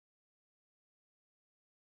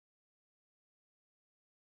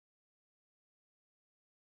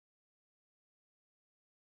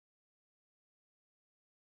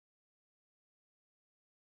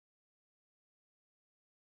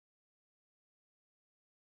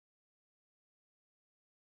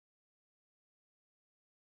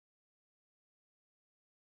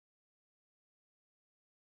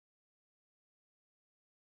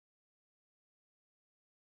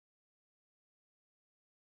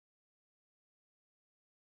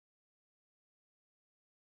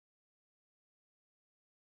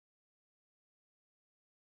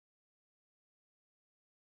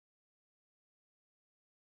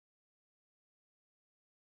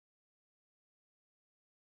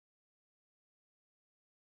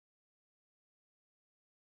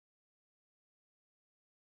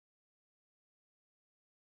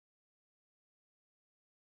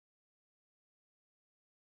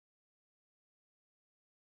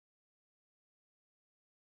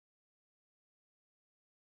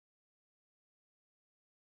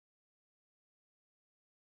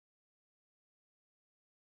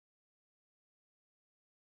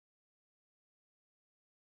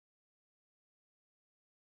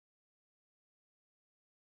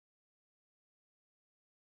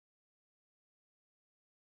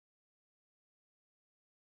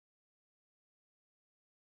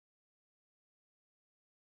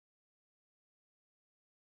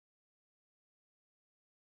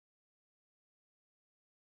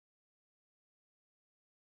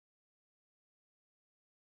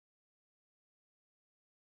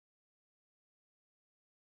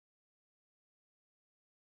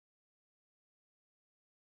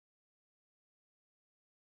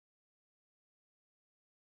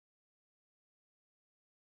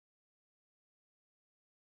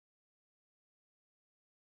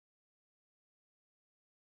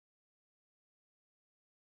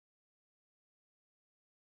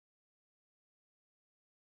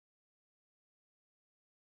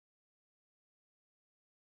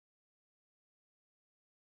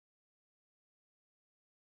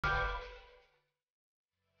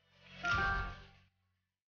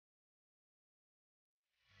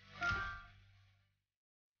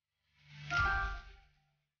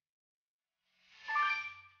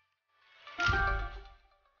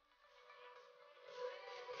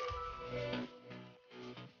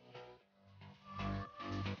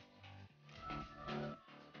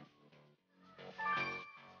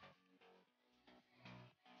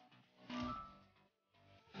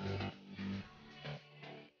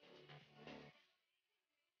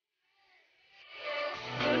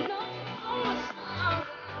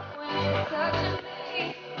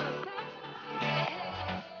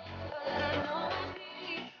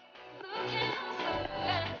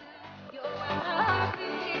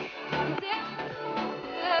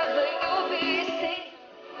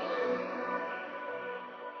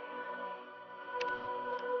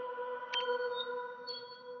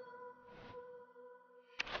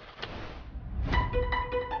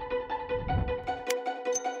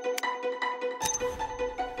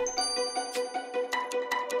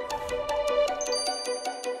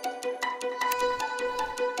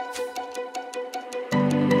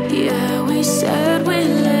said we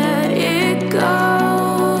let it go,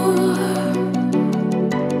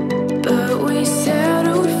 but we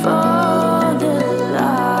settled for the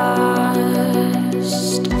last.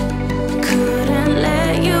 Couldn't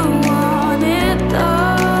let you want it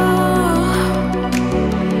though.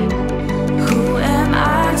 Who am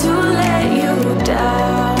I to let you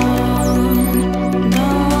down? No,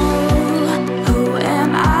 who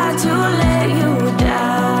am I to let you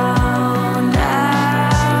down,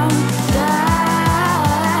 down,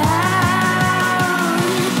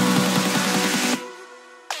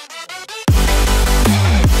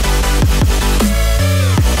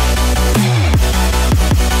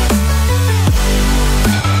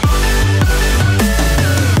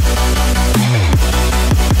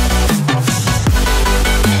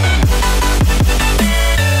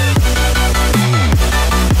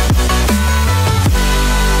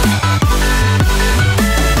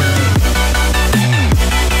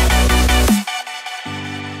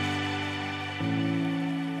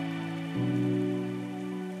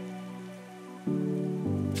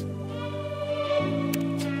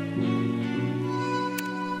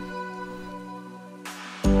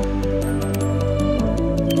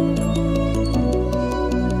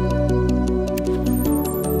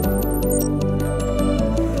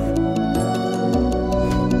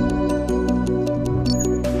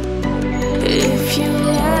 if you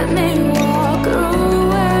let me walk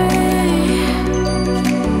away,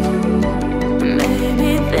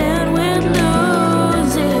 maybe then we'd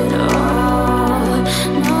lose it all.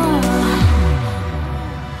 No.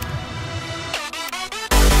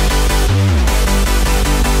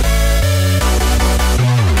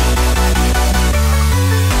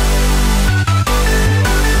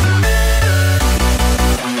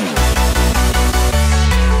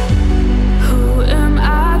 Who am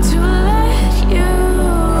I to let you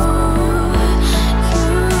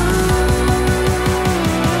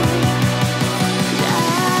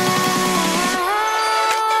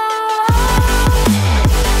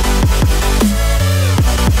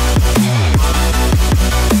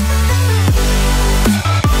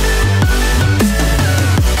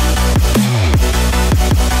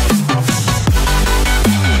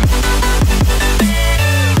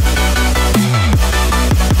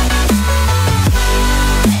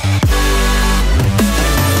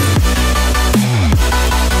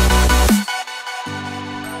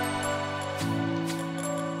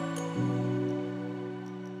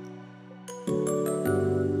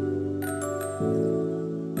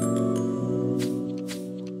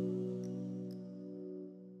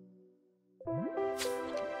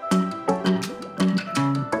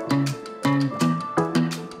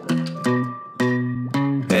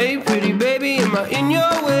Hey pretty baby, am I in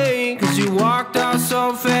your way? 'Cause you walked out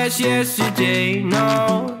so fast yesterday.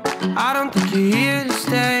 No, I don't think you're here to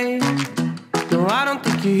stay. No, I don't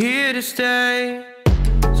think you're here to stay.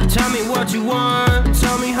 So tell me what you want,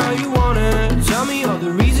 tell me how you want it. Tell me all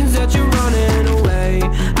the reasons that you're running away.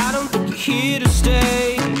 I don't think you're here to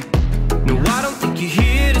stay. No, I don't think you're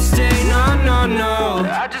here to stay. No, no, no.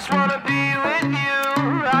 I just wanna be with you.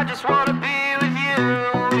 I just wanna be with you,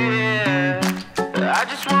 yeah. I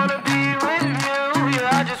just wanna be with you,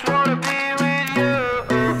 yeah. I just wanna be with you.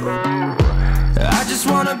 I just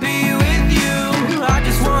wanna be with you. I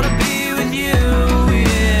just wanna be with you,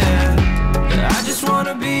 yeah. I just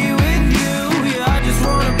wanna be with you, yeah. I just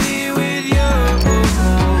wanna be with you.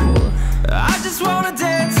 I just wanna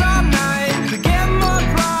dance all night, forget my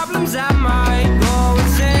problems, I might go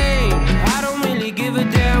insane. I don't really give a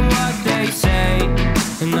damn what they say.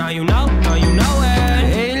 And now you know it.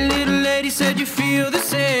 Hey little lady, said you feel the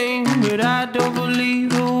same, but I don't believe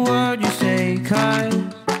a word you say. 'Cause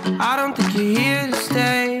I don't think you're here to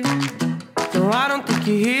stay. No, I don't think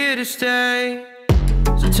you're here to stay.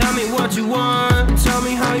 So tell me what you want, tell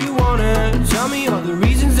me how you want it. Tell me all the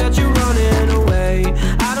reasons that you're running away.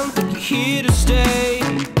 I don't think you're here to stay.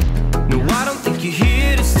 No, I don't think you're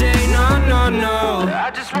here to stay. No, no, no. I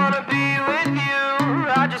just wanna be with you.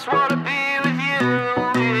 I just wanna be with you,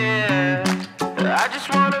 yeah. I just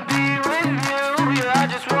wanna be with you, yeah. I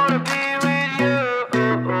just wanna be with you.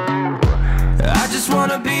 I just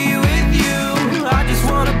wanna be with you. I just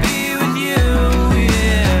wanna be with you,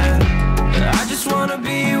 yeah. I just wanna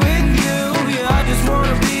be with you, yeah. I just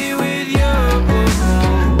wanna be with you.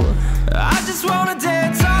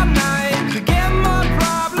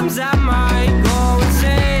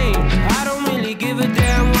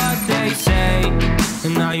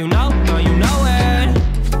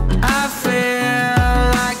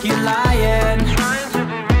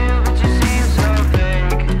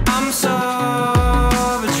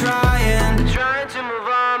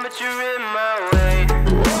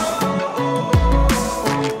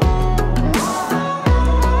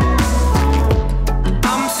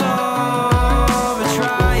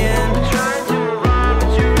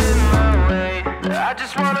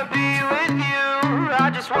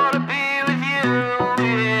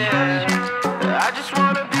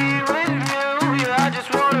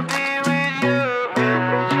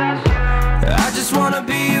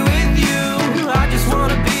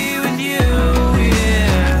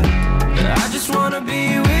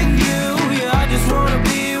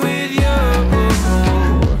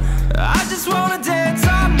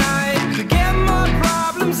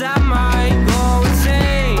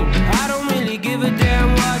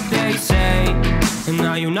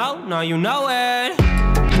 now you know it. I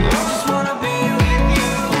just wanna be with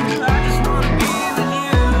you. I just wanna be with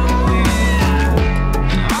you. Yeah.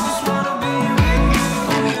 I just wanna be with you.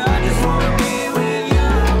 Yeah, I just wanna be with you.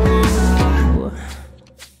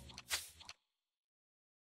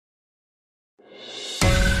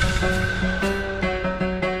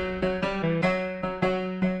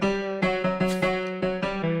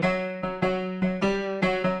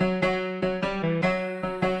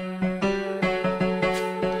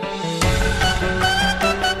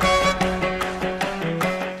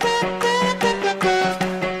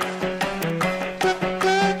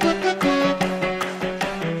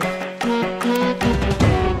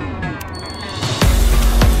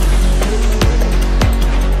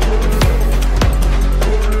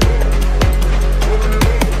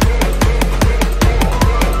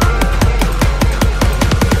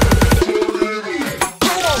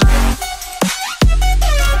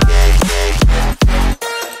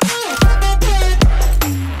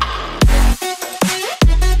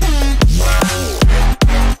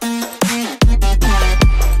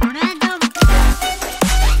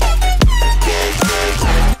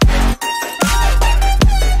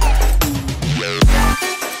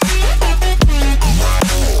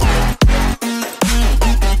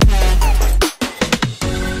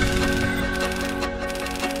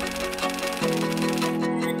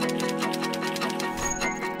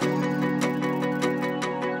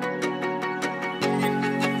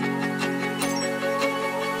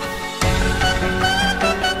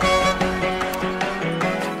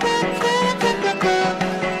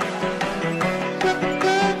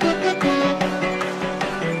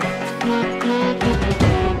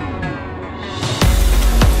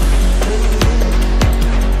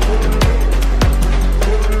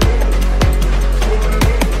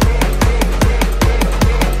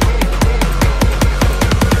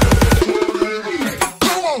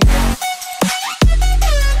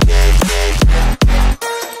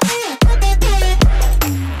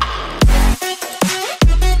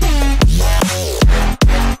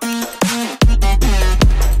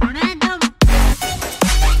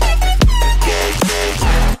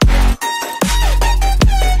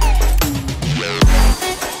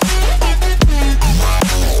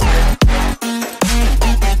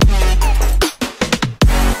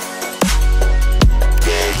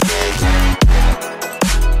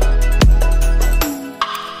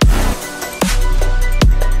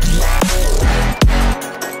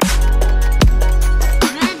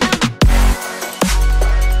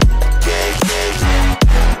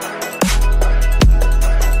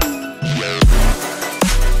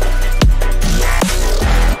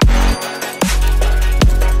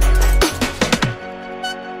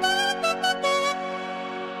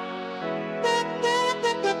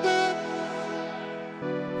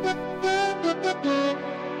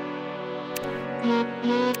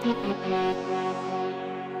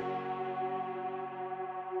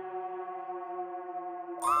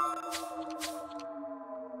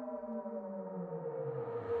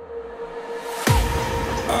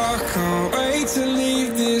 I can't wait to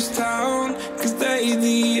leave this town, 'cause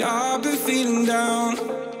lately I've been feeling down.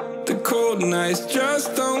 The cold nights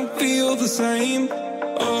just don't feel the same.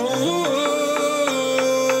 Oh,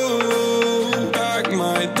 like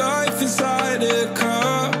my life inside a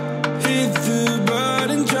car. Hit the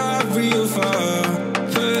button, drive real far.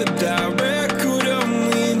 Put that record on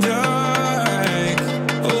me like,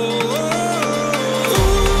 oh,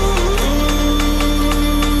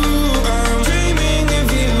 I'm dreaming of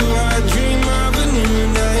you. I dream of a new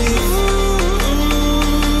night.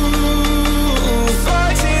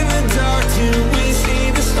 Fight in the dark till we see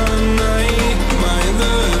the sunlight. My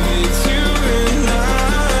love, it's you and I.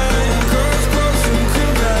 Close, close, who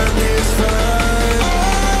could that this fight?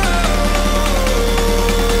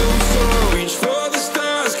 So reach for the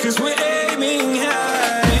stars, 'cause we're aiming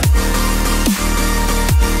high.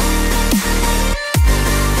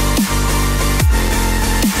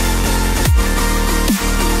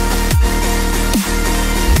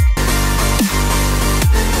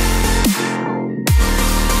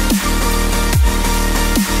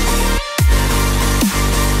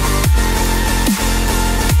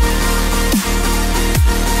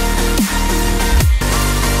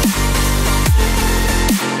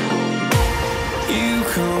 You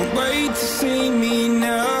can't wait to see me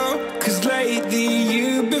now, 'cause lately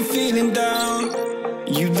you've been feeling down.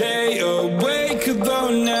 You lay awake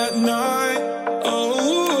alone at night. Oh,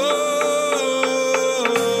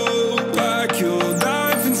 like your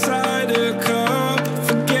life inside a car.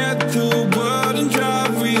 Forget the world and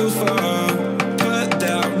drive real far. Put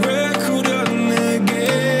that record on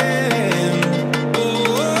again.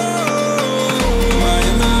 Oh, my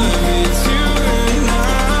love.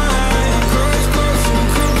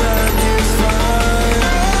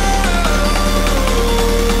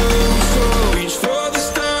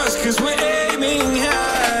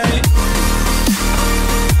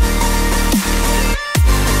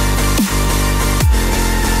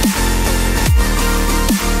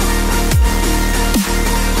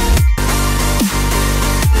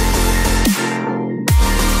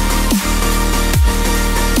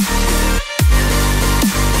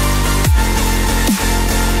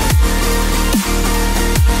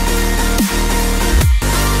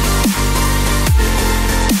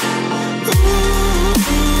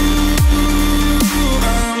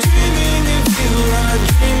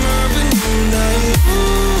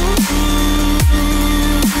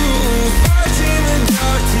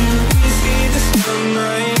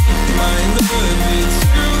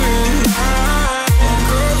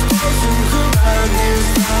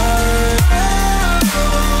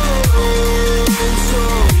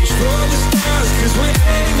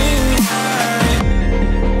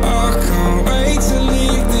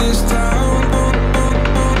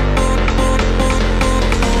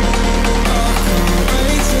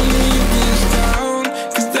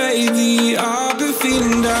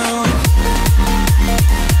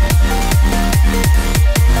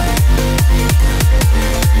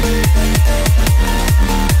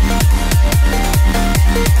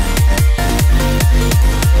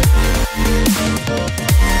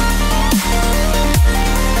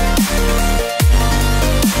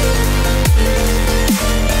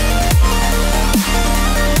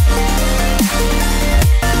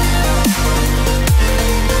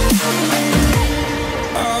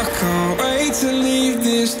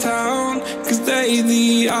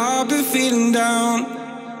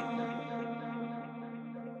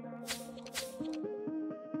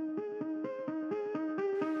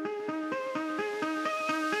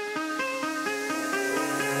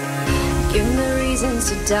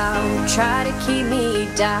 reasons to doubt, try to keep me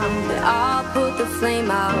down, but I'll put the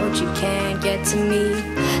flame out. You can't get to me.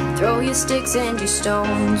 Throw your sticks and your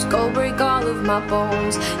stones, go break all of my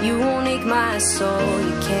bones. You won't ache my soul,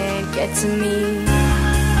 you can't get to me.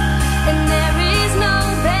 And there is no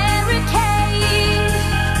barricade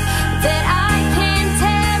that I can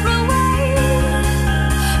tear away.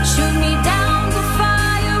 Shoot me down, go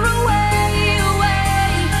fire away,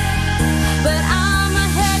 away. But I'm a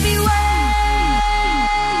heavyweight,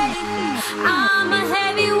 I'm a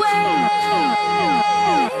heavyweight,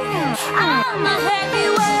 I'm a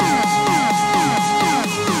heavyweight.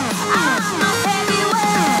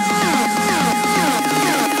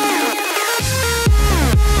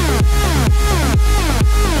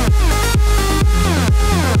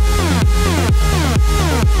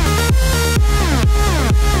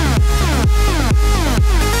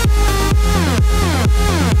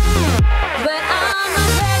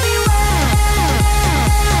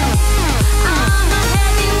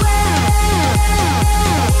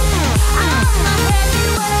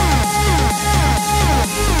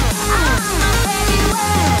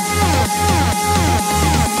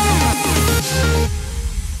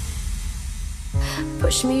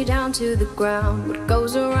 Push me down to the ground. What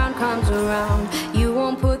goes around comes around. You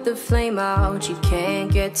won't put the flame out. You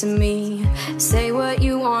can't get to me. Say what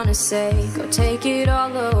you wanna say, go take it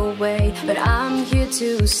all away, but I'm here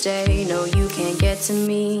to stay. No, you can't get to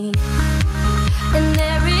me. And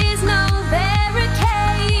there is no